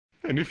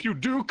And if you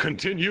do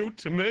continue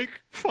to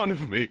make fun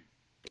of me,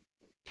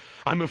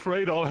 I'm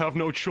afraid I'll have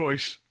no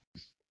choice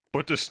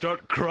but to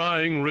start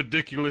crying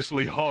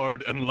ridiculously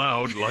hard and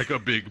loud like a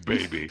big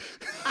baby.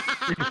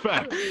 In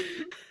fact,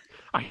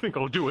 I think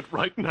I'll do it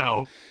right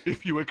now,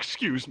 if you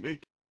excuse me.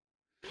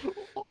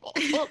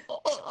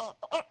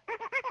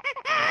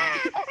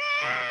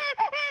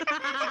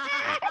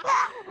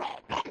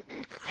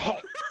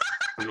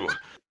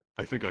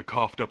 I think I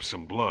coughed up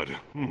some blood.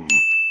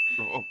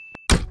 Oh.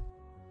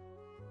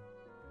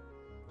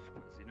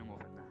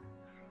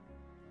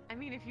 I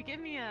mean, if you give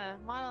me a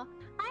model...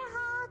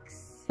 Hi,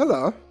 HAWXX!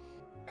 Hello.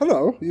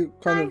 Hello. You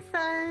kind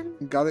Hi, of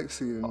son.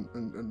 galaxy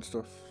and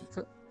stuff.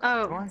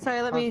 Oh,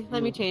 sorry, let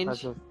me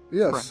change.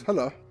 Yes,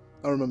 hello.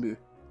 I remember you.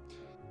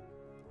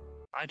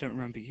 I don't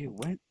remember you.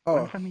 When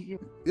Oh. did I meet you?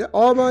 Yeah.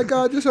 Oh my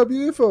god, you're so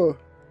beautiful.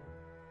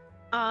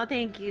 Oh,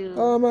 thank you.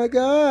 Oh my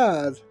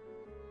god.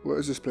 What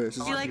is this place?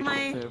 Do you like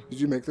my... Did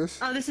you make this?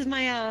 Oh, this is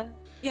my, yeah,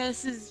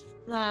 this is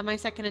my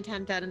second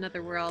attempt at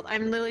Another World.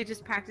 I'm literally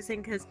just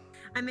practicing because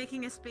I'm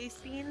making a space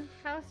theme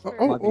house for...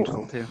 Oh,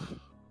 Beautiful too.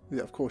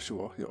 Yeah, of course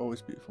you are. You're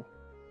always beautiful.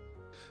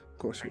 Of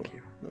course you Thank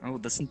you. are. Oh,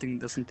 there's something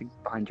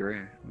behind your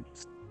ear.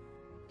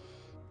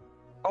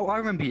 Oh, I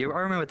remember you. I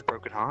remember the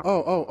broken heart.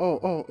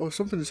 Oh,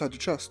 something inside your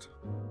chest.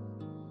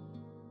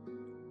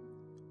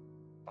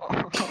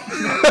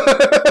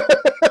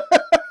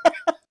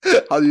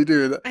 How are you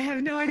doing? I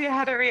have no idea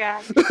how to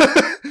react.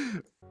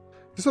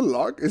 Is it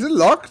locked? Is it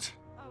locked?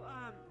 Oh,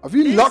 Have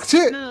you this- locked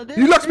it? no, this-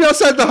 You locked me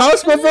outside the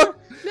house, No, mother!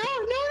 No,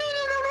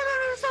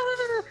 stop,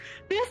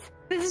 no.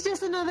 This is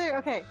just another,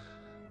 okay.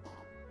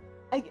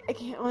 I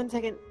can't, 1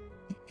 second.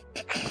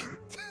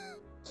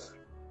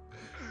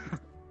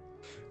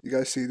 You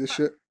guys see this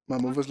shit? My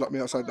mother's locked me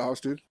outside the house,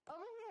 dude. Over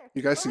here.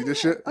 You guys see Over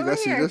this here. shit? You Over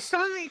guys see here. this?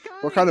 Come with me,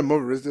 What kind of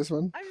mother is this,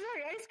 man? I'm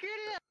sorry, I screwed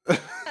it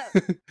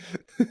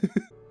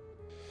up.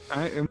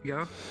 Alright, here we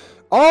go.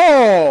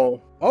 Oh!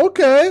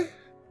 Okay!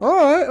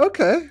 Alright,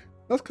 okay.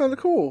 That's kind of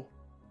cool.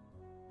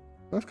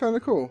 That's kind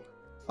of cool.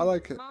 I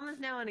like it. Mama's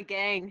now in a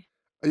gang.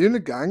 Are you in a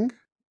gang?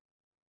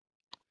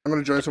 I'm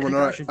gonna join someone,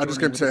 alright? I just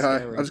came to say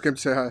hi. I just came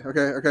to say hi.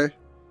 Okay?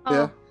 Oh.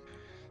 Yeah.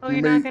 Oh,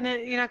 you're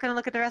Maybe- not gonna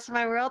look at the rest of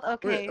my world?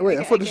 Okay. Wait,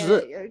 I thought this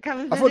was it.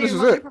 Come I thought this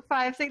was it. For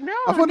 5 seconds. No,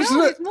 I thought this was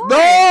no, it. it's more.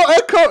 No,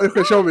 Echo.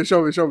 Okay, show me.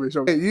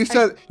 Hey,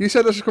 you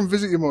said I should come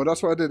visit you more.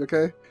 That's what I did.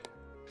 Okay.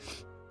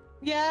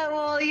 Yeah,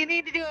 well, you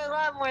need to do a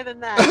lot more than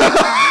that.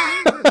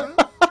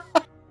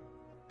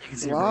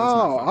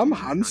 Wow, I'm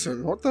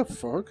handsome. What the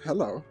fuck?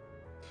 Hello.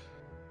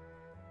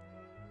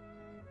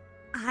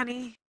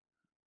 Honey,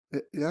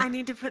 Yeah. I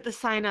need to put the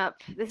sign up.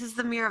 This is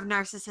the mirror of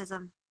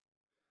narcissism.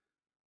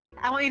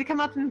 I want you to come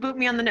up and boot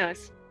me on the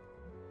nose.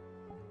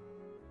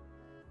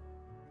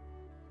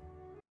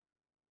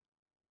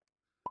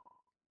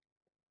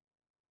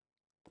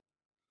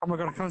 Oh my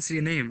god, I can't see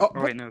your name. Oh,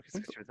 Oh, wait, no,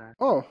 because you're there.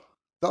 Oh,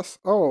 that's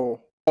oh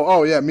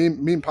yeah. Me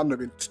and Panda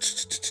been.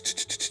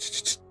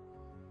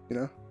 You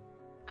know.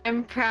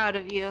 I'm proud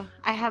of you.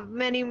 I have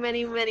many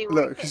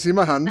Look, you see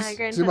my hands?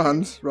 Grand See my Tussle.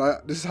 hands, right?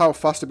 This is how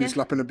fast I've been Yeah.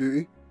 slapping a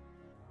beauty.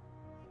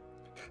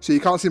 So you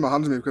can't see my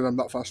hands move because I'm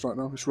that fast right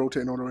now. It's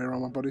rotating all the way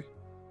around my body.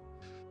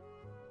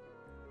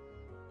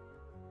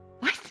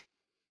 What?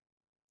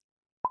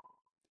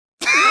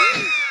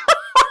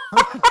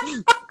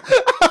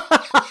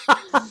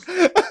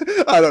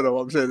 I don't know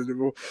what I'm saying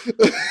anymore.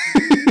 What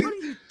are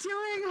you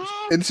doing,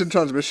 Hawk? Instant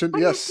transmission.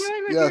 What Yes. are you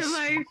doing with Yes. your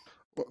life?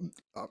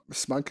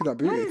 Smanking that What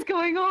beauty. is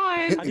going on?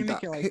 How do you Hitting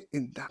make that. it like-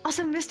 Hitting that.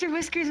 Also, Mr.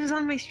 Whiskers was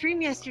on my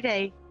stream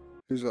yesterday.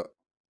 Who's that?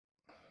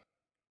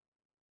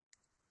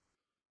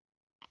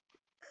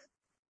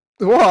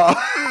 What?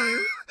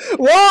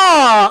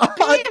 What?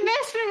 Hey,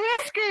 Mr.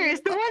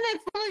 Whiskers! The one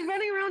that's like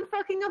running around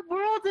fucking up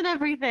worlds and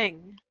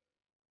everything.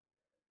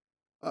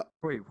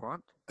 Wait, what?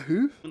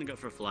 Who? I'm gonna go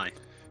for a fly.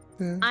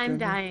 Yeah, I'm okay.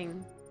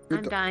 dying. You're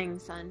I'm dying,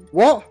 son.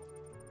 What?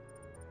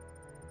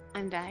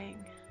 I'm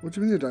dying. What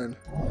do you mean you're dying?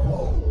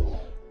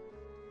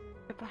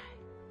 Goodbye.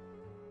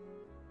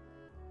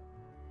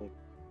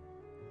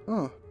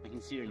 Oh. I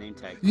can see your name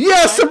tag.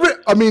 Yes!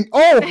 I mean,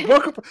 oh!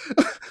 Welcome,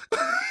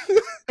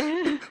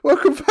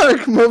 welcome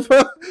back,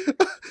 mother!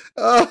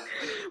 Were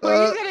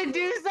you gonna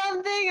do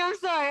something? I'm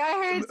sorry. I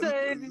heard so.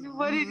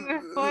 What did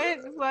you.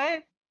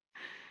 What?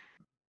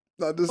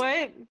 I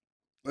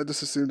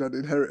just assumed I'd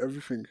inherit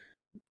everything.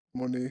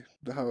 Money,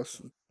 the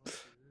house.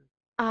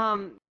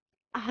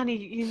 Honey,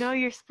 you know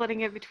you're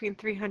splitting it between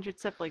 300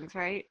 siblings,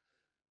 right?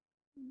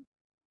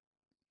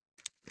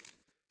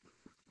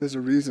 There's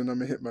a reason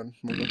I'm a hitman,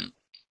 mother.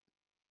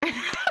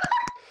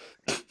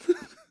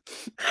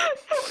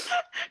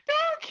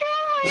 Don't kill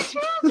my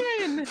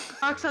children!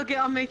 HAWXX,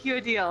 I'll make you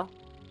a deal.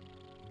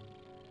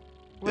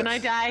 When I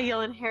Yes. die,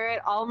 you'll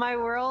inherit all my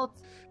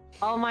worlds,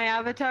 all my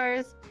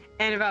avatars,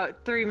 and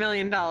about $3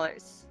 million.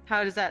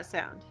 How does that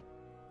sound?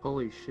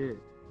 Holy shit.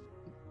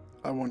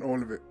 I want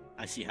all of it.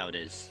 I see how it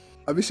is.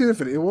 Have you seen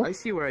Infinity War? I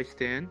see where I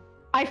stand.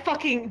 I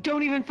fucking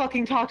don't even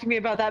fucking talk to me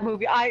about that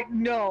movie.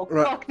 No.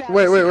 Right. Fuck that.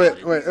 Wait.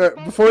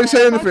 Fuck Before you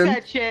say fuck anything,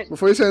 that shit.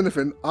 before you say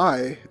anything,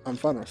 I am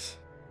Thanos.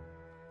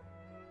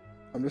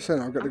 I'm just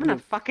saying, I'll get I'm the gonna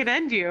groove. fucking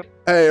end you.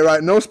 Hey,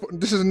 right, no,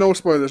 this is no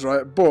spoilers,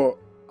 right? But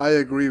I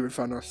agree with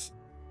Thanos.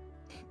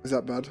 Is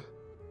that bad?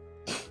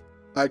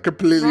 I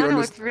completely No,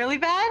 understand. it's really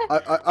bad.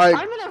 I'm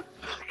gonna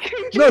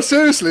fucking. No,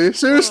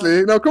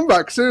 seriously. No, come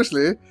back,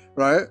 seriously,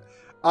 right?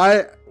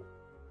 I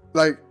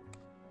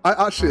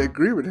actually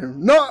agree with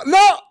him. No!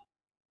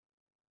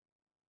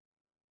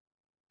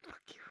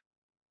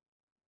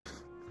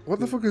 What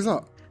the fuck is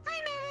that? Oh,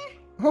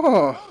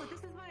 Oh,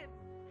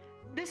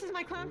 this is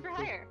my clown for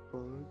hire.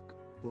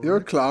 you're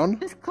a clown.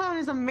 This clown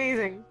is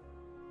amazing.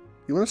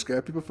 You want to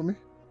scare people for me?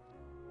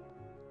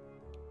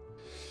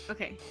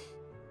 Okay.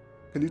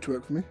 Can you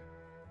twerk for me?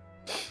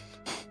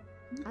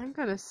 I'm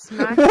gonna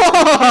smack the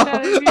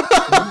shit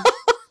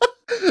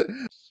out of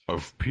you.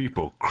 Of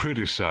people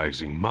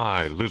criticizing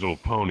My Little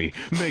Pony,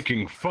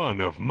 making fun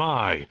of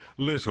My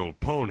Little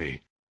Pony.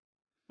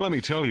 Let me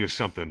tell you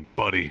something,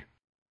 buddy.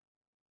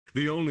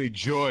 The only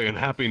joy and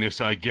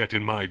happiness I get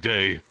in my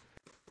day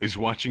is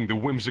watching the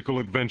whimsical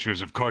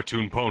adventures of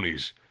cartoon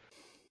ponies.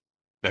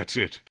 That's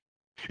it.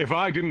 If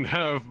I didn't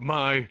have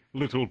My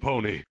Little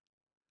Pony,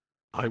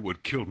 I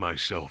would kill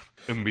myself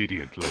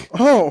immediately.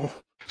 Oh,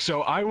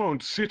 So I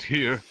won't sit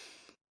here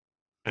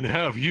and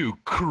have you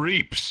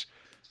creeps,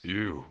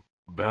 you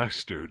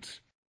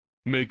bastards,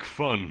 make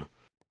fun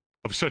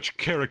of such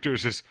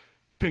characters as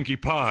Pinkie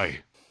Pie,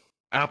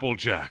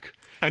 Applejack,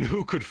 and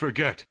who could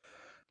forget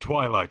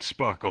Twilight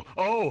Sparkle?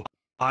 Oh,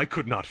 I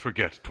could not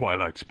forget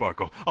Twilight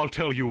Sparkle. I'll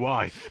tell you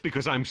why.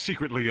 Because I'm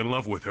secretly in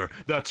love with her.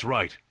 That's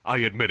right. I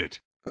admit it.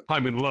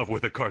 I'm in love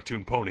with a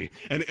cartoon pony.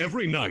 And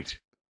every night,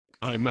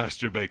 I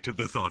masturbate to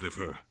the thought of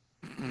her.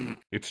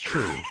 It's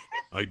true.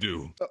 I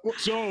do.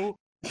 So,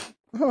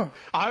 oh.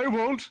 I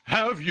won't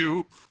have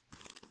you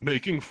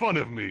making fun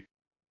of me.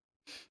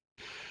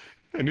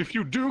 And if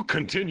you do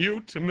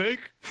continue to make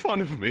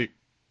fun of me,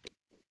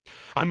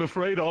 I'm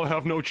afraid I'll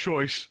have no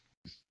choice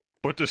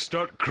but to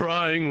start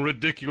crying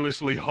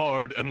ridiculously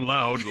hard and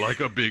loud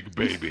like a big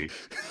baby.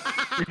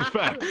 In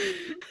fact,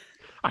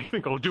 I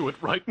think I'll do it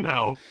right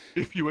now,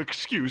 if you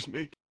excuse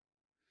me.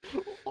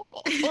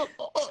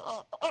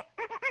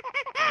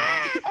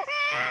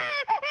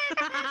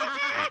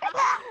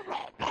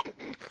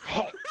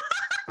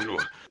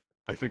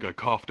 I think I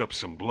coughed up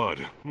some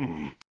blood.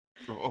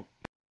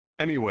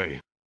 Anyway,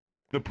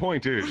 the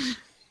point is,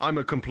 I'm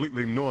a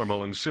completely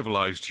normal and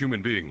civilized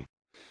human being.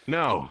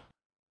 Now,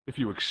 if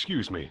you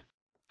excuse me,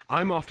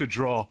 I'm off to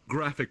draw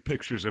graphic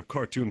pictures of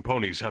cartoon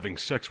ponies having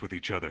sex with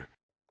each other.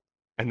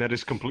 And that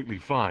is completely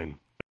fine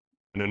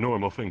and a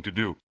normal thing to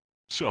do.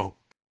 So,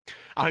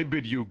 I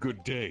bid you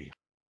good day.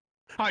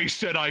 I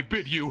said I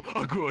bid you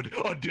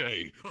a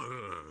day.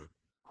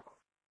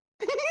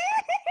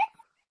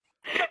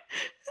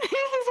 This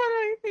is one of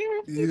my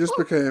favorite You just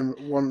became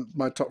one of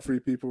my top 3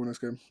 people in this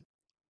game.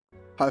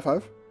 High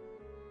five.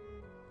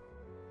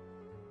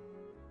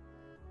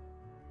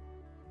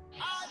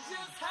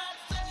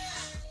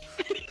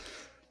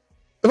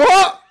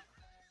 What?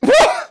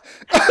 What?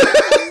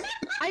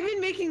 I've been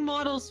making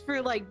models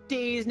for like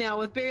days now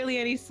with barely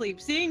any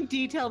sleep. Seeing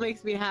detail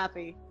makes me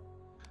happy.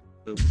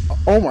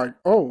 Oh my.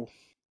 Oh.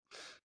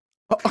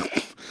 They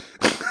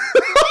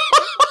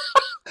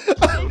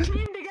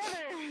came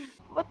together.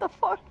 What the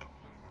fuck?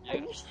 Are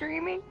you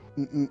streaming?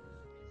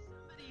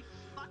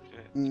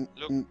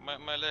 Look,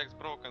 my leg's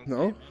broken.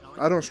 No,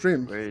 I don't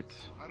stream. Wait.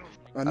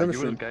 I never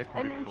stream.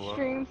 I didn't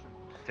stream.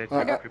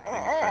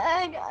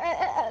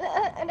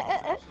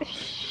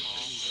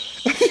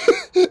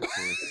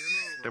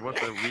 There was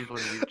a weasel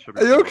in YouTube.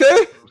 Are you okay?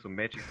 It was a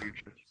magic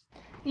creature.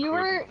 You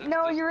were This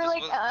you were was-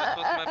 like this was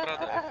my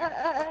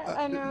brother.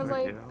 and I was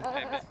like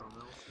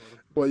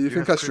What, you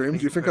think I stream?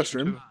 Do you think I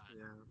stream?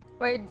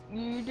 wait,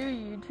 you do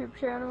YouTube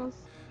channels?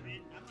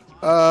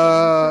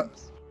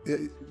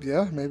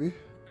 Yeah, maybe.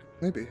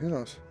 Maybe, who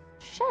knows?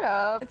 Shut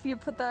up. If you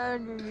put that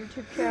on your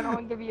YouTube channel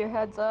and give you a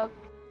heads up.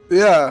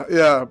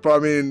 Yeah, but I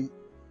mean,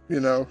 you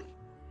know,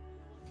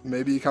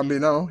 maybe you can be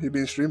now. You're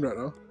being streamed right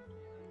now.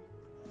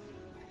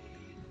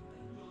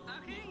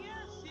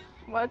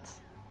 What?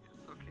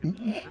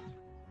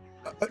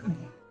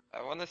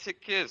 I wanna see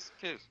kiss.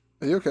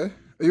 Are you okay?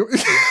 Are you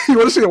you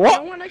want to see a I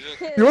what? want to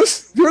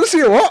kiss. You want to see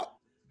a what?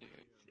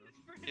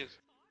 Kiss.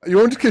 You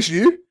want to kiss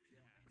you?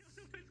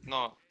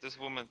 No, this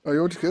woman. Oh,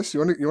 you want to kiss? You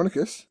want to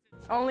kiss?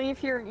 Only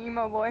if you're an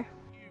emo boy.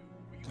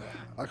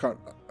 I can't.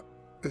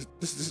 This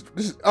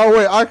is. Oh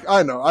wait,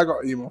 I know. I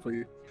got email for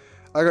you.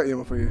 I got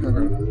email for you. Hang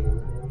on.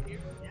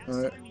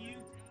 Alright.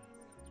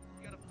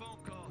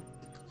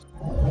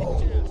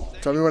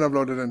 Tell me when I've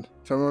loaded in.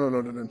 Tell me when I've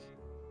loaded in.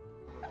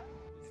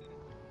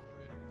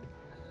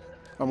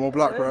 I'm all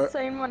black, right?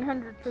 Same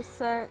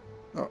 100%.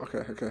 Oh,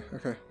 okay.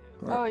 Right.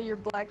 Oh, you're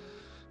black.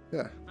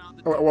 Yeah.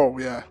 Oh, whoa,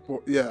 yeah.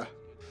 Well, yeah.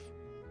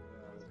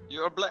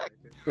 You're black.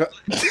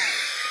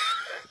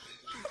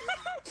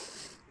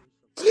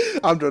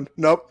 I'm done.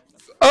 Nope.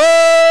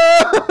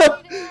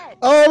 Oh!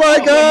 Oh my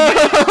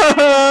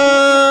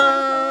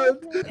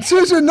god!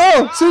 Susan,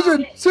 no!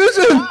 Susan!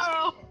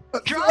 Uh-oh.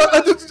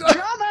 Drama!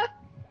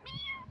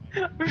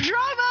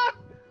 Drama!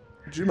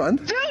 Do you mind?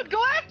 Dude,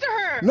 go after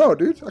her! No,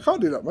 dude, I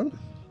can't do that, man.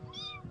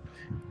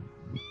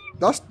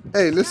 That's.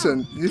 Hey,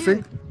 listen. You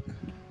think?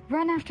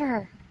 Run after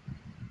her.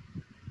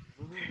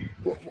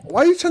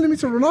 Why are you telling me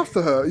to run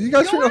after her? You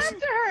guys think Go that's?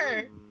 after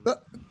her!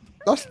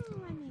 That's.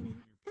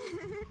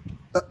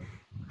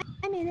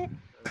 I made it.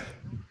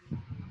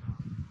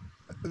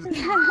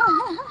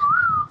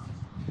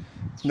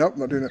 Nope,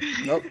 not doing it.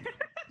 Nope.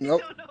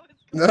 Nope.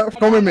 No,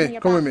 come with me.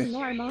 Come with me.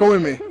 Come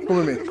with me. Come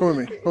with me. Come with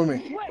me. Come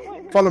with me.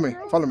 Follow me.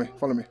 Follow me.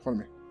 Follow me. Follow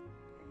me.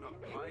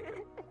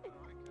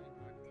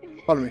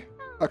 Follow me.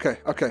 Okay.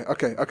 Okay.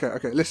 Okay. Okay.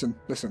 Okay. Listen.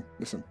 Listen.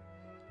 Listen.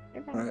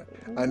 Right.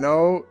 I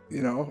know.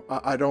 You know.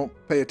 I don't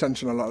pay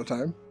attention a lot of the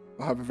time.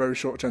 I have a very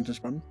short attention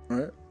span.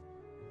 Right.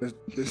 There's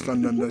this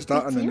and then there's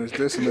that and then there's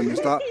this and then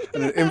there's that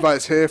and then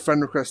invites here,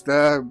 friend request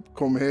there,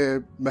 come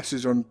here,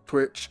 message on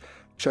Twitch,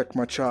 check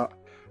my chat,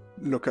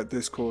 look at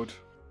Discord,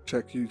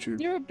 check YouTube.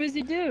 You're a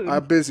busy dude.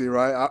 I'm busy,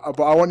 right?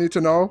 But I want you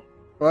to know,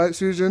 right,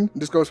 Susan?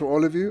 This goes for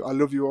all of you. I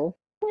love you all,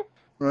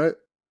 right?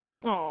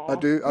 Aww, I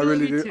do. I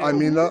really do. I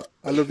mean that.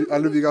 I love you. I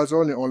love you guys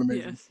all. You're all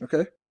amazing. Yes.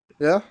 Okay?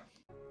 Yeah.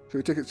 Can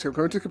we take it? Can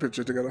we take a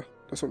picture together?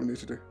 That's what we need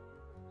to do.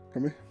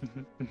 Can we?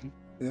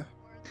 Yeah.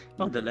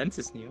 Oh, the lens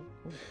is new.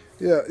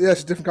 Yeah. Yeah.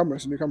 It's a different camera.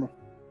 It's a new camera.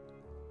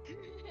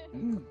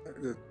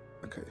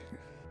 Okay.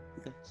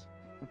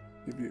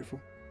 You're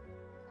beautiful.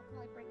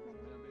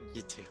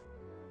 You too.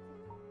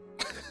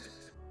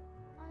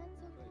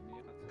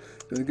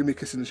 Can you give me a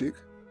kiss in the cheek?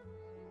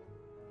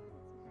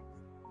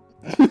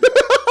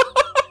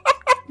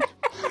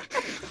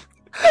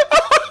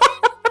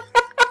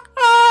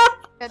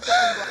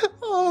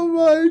 Oh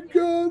my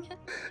god.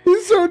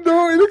 He's so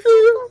naughty. Look at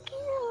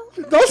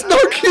him. That's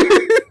not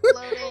cute.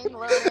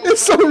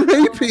 It's so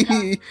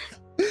rapey.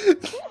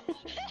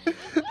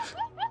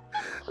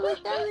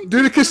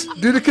 Do the kiss.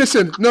 Do the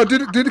kissing. No, do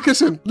the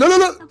kissing. No.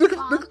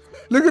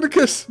 Look at the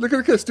kiss. Look at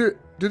the kiss. Do it.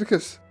 Do the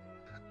kiss.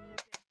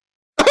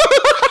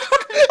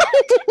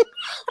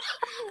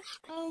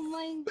 Oh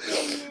my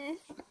goodness.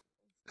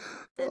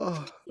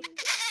 Oh.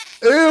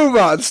 Ew,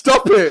 man.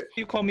 Stop it.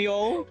 You call me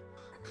old?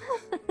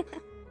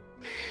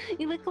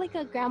 You look like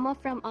a grandma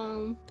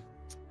from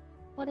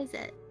what is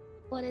it?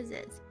 What is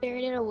it?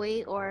 Spirited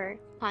Away or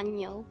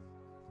Ponyo?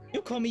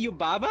 You call me you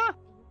Baba?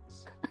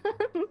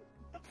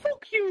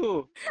 Fuck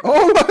you.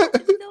 Oh my.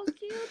 So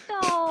cute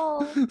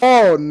though.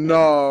 Oh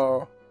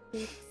no.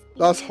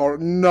 That's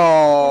horrible.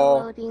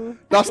 No.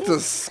 That's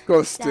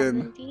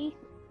disgusting. 70,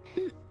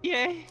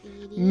 Yeah.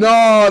 80,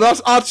 No,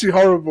 that's actually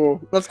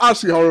horrible. That's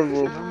actually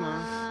horrible.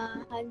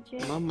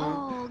 100. Mama.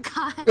 Oh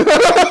god.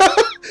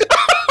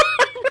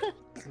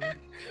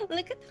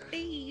 Look at the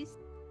face.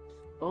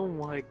 Oh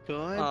my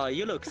god. Oh,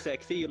 you look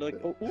sexy. You look.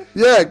 Oh, oh.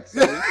 Yeah,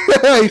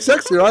 yeah, he's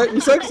sexy, right?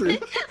 He's sexy.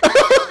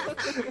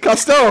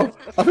 Castel,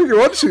 I think he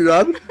wants you,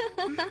 man.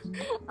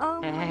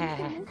 Oh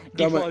my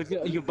goodness.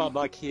 Before you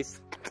Baba kiss.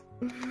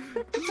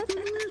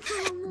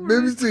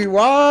 Mimsy,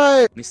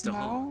 why? Mr.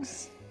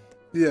 HAWXX.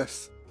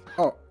 Yes.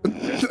 Oh,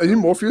 are you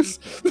Morpheus?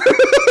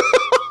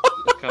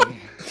 Come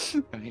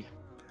here. Come here.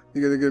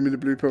 You gonna give me the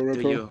blue pill, red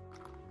Do pill?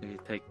 you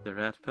take the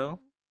red pill?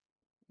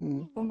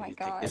 Mm. Oh my You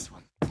take god. this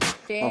one. Oh,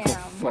 Damn.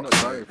 for fuck's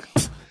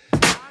sake.